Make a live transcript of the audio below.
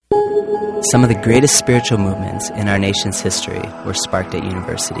Some of the greatest spiritual movements in our nation's history were sparked at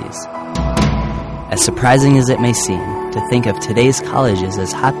universities. As surprising as it may seem to think of today's colleges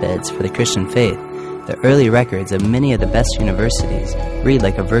as hotbeds for the Christian faith, the early records of many of the best universities read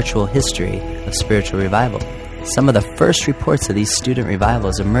like a virtual history of spiritual revival. Some of the first reports of these student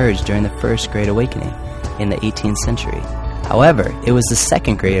revivals emerged during the First Great Awakening in the 18th century. However, it was the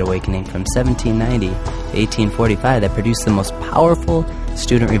Second Great Awakening from 1790 to 1845 that produced the most powerful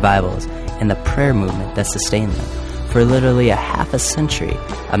student revivals and the prayer movement that sustained them. For literally a half a century,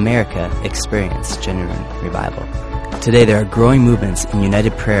 America experienced genuine revival. Today, there are growing movements in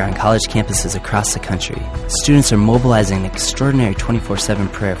united prayer on college campuses across the country. Students are mobilizing an extraordinary 24/7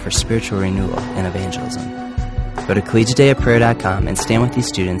 prayer for spiritual renewal and evangelism. Go to collegiateofprayer.com and stand with these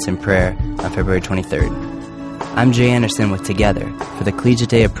students in prayer on February 23rd. I'm Jay Anderson with Together for the Collegiate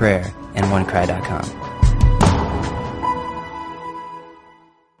Day of Prayer and OneCry.com.